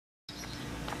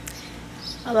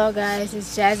Hello guys,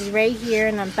 it's JazziRae here,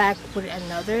 and I'm back with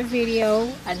another video,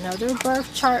 another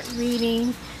birth chart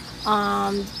reading.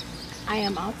 I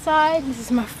am outside. This is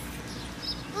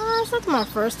it's not my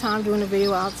first time doing a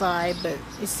video outside, but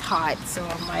it's hot, so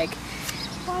I'm like,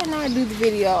 why not do the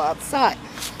video outside?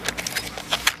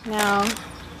 Now,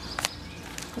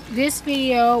 this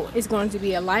video is going to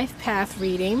be a life path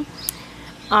reading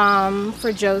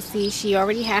for Josie. She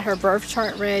already had her birth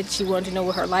chart read. She wanted to know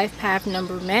what her life path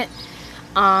number meant.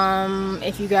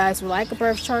 If you guys would like a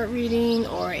birth chart reading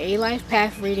or a life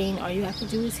path reading, all you have to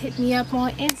do is hit me up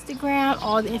on Instagram.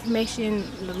 All the information,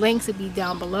 the links will be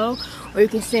down below, or you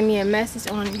can send me a message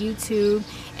on YouTube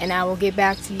and I will get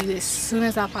back to you as soon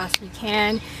as I possibly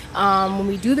can. When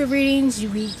we do the readings,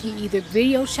 we can either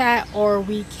video chat, or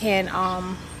we can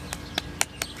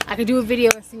I could do a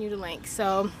video and send you the link.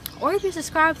 So, or if you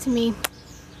subscribe to me,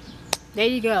 there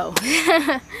you go.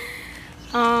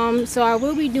 So I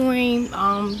will be doing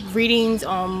readings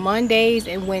on Mondays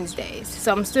and Wednesdays.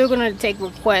 So I'm still gonna take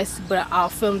requests, but I'll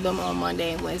film them on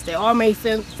Monday and Wednesday, or I may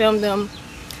film them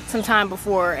sometime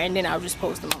before, and then I'll just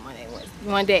post them on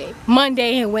Monday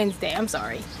and Wednesday. I'm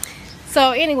sorry.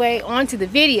 So anyway, on to the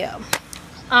video.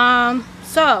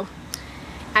 So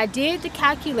I did the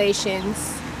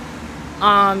calculations,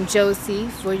 Josie,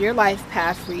 for your life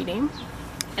path reading.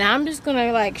 And I'm just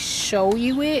gonna like show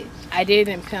you it. I did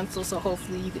it in pencil, so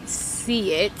hopefully you can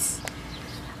see it.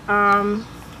 I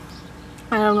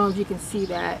don't know if you can see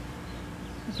that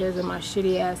because of my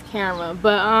shitty ass camera,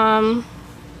 but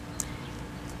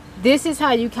this is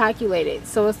how you calculate it.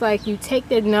 So it's like you take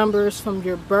the numbers from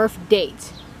your birth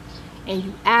date and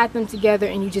you add them together,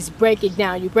 and you just break it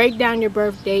down. You break down your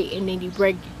birth date, and then you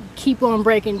keep on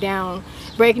breaking it down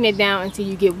until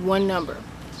you get one number.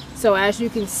 So as you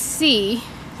can see,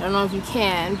 I don't know if you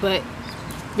can, but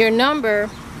your number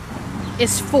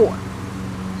is 4.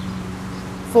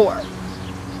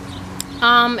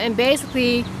 And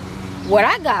basically what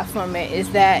I got from it is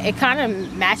that it kind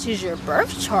of matches your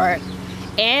birth chart,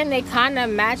 and it kind of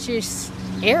matches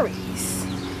Aries.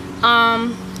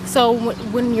 So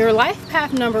when your life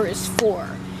path number is 4,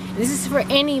 this is for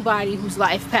anybody whose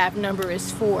life path number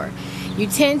is 4, you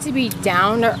tend to be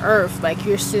down to earth. Like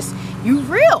you're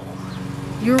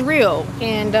real,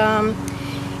 and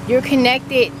you're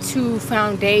connected to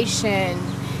foundation,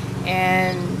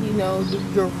 and you know,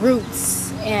 your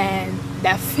roots and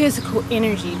that physical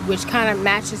energy, which kind of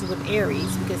matches with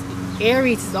Aries, because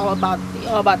Aries is all about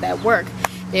that work.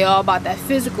 They're all about that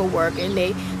physical work, and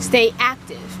they stay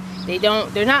active.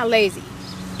 They're not lazy.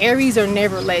 Aries are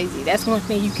never lazy. That's one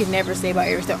thing you can never say about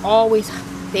Aries.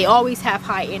 They always have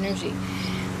high energy.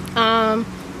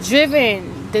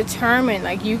 Driven, determined,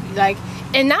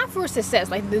 and not for success.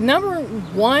 Like the number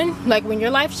 1, like when your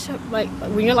life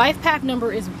path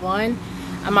number is 1,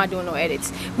 I'm not doing no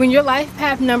edits. When your life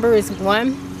path number is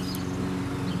 1,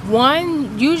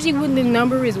 usually when the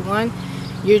number is 1,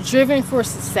 you're driven for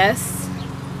success.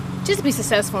 Just be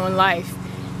successful in life.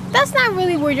 That's not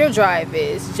really where your drive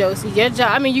is, Josie. Your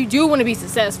job, I mean, you do want to be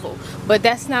successful, but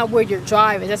that's not where your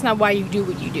drive is. That's not why you do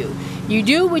what you do. You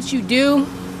do what you do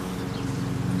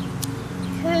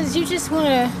because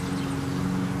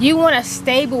you want a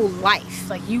stable life.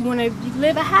 Like you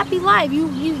live a happy life.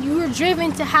 You are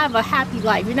driven to have a happy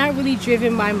life. You're not really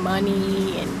driven by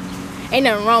money, and ain't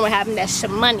nothing wrong with having that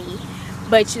money,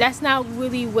 but that's not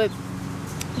really what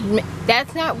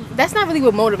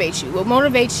motivates you. What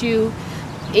motivates you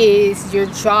is your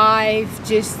drive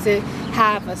just to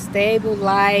have a stable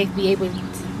life, be able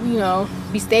to,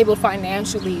 be stable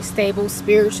financially, stable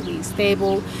spiritually,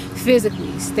 stable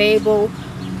physically, stable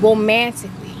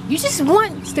romantically. You just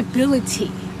want stability.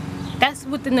 That's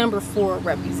what the number 4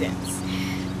 represents.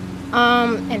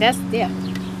 And that's, yeah.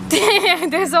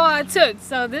 That's all I took.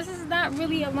 So this is not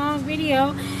really a long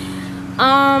video.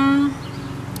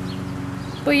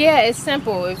 But yeah, it's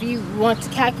simple. If you want to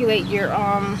calculate your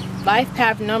life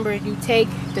path number, you take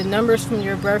the numbers from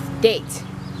your birth date,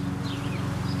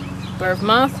 birth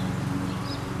month,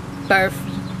 birth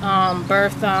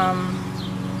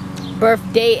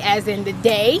date as in the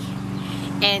day,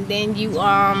 and then you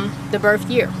the birth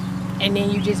year, and then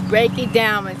you just break it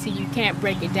down until you can't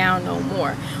break it down no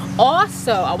more.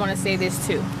 Also, I want to say this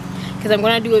too, because I'm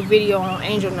going to do a video on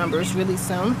angel numbers really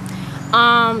soon.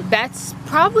 That's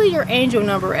probably your angel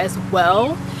number as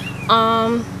well.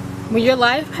 When your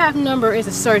life path number is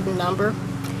a certain number,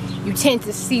 you tend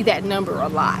to see that number a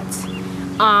lot.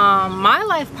 My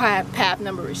life path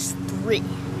number is 3,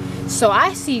 so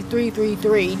I see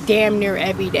 333 damn near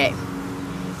every day,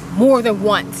 more than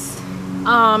once.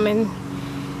 And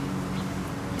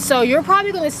so you're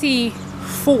probably going to see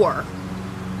 4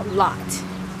 a lot.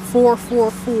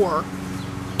 444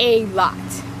 a lot.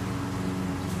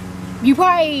 You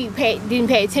probably didn't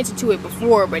pay attention to it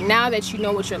before, but now that you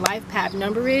know what your life path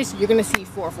number is, you're gonna see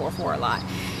 444 a lot.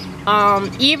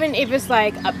 Even if it's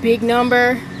like a big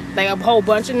number, like a whole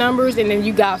bunch of numbers, and then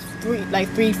you got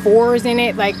three fours in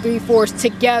it, like 3 4s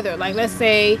together. Like let's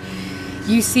say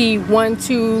you see 1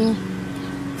 2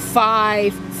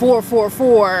 5 4 4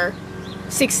 4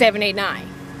 6 7 8 9.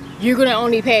 You're gonna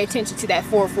only pay attention to that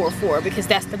 444 because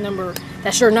that's the number,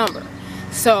 that's your number.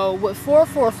 So what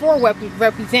 444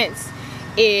 represents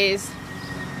is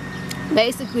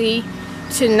basically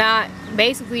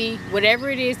whatever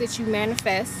it is that you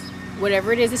manifest,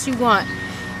 whatever it is that you want,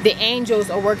 the angels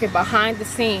are working behind the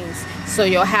scenes so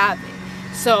you'll have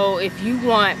it. So if you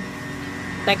want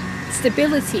like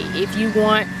stability, if you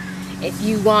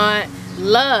want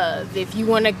love, if you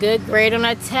want a good grade on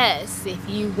a test, if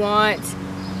you want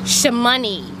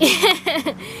money,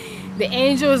 the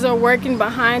angels are working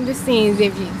behind the scenes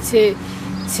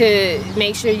to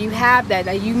make sure you have that.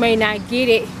 Like, you may not get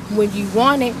it when you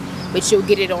want it, but you'll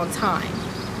get it on time.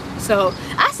 So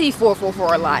I see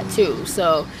 444 a lot too.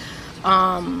 So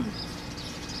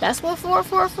that's what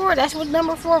 444, that's what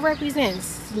number 4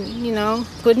 represents. You know,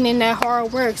 putting in that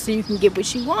hard work so you can get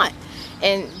what you want.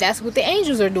 And that's what the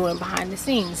angels are doing behind the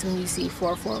scenes when you see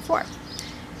 444.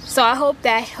 So I hope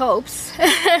that helps.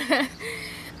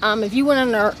 If you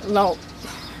want to know,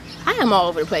 I am all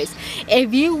over the place.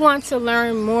 If you want to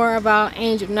learn more about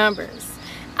angel numbers,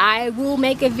 I will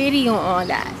make a video on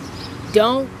that.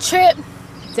 Don't trip,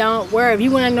 don't worry. If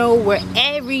you want to know what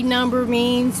every number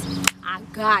means, I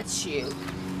got you.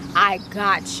 I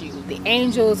got you. The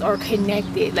angels are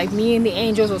connected. Like, me and the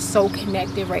angels are so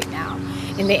connected right now.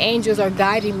 And the angels are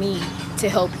guiding me to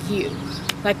help you.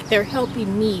 Like, they're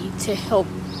helping me to help.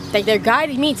 Like, they're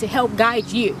guiding me to help guide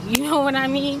you. You know what I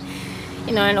mean?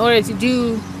 You know, in order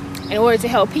to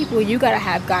help people, you gotta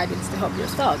have guidance to help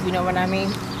yourself. You know what I mean?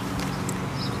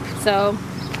 So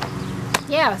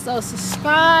yeah, so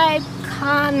subscribe,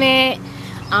 comment.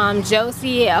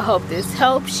 Josie, I hope this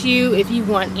helps you. If you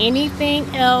want anything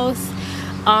else,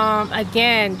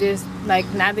 again, just like,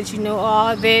 now that you know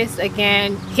all this,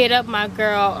 again, hit up my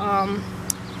girl,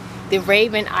 the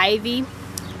Raven Ivy.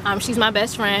 She's my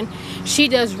best friend. She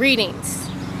does readings.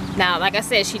 Now, like I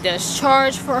said, she does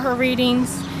charge for her readings.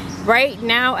 Right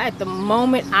now, at the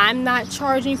moment, I'm not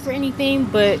charging for anything,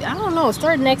 but I don't know,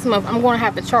 starting next month, I'm going to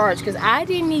have to charge, because I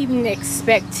didn't even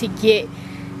expect to get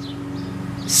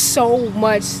so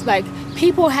much. Like,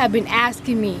 people have been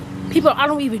asking me, people I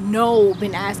don't even know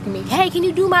been asking me, hey, can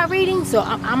you do my reading? So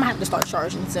I'm gonna have to start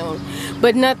charging soon,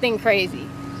 but nothing crazy.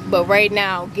 But right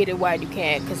now, get it while you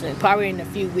can, because probably in a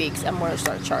few weeks I'm going to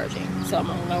start charging. So I'm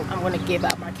going to give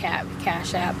out my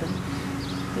cash app, and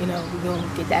you know, we're going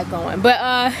to get that going.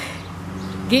 But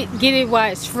get it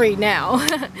while it's free now.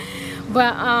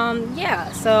 But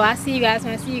yeah, so I see you guys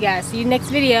when I see you guys. See you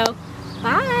next video.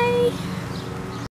 Bye.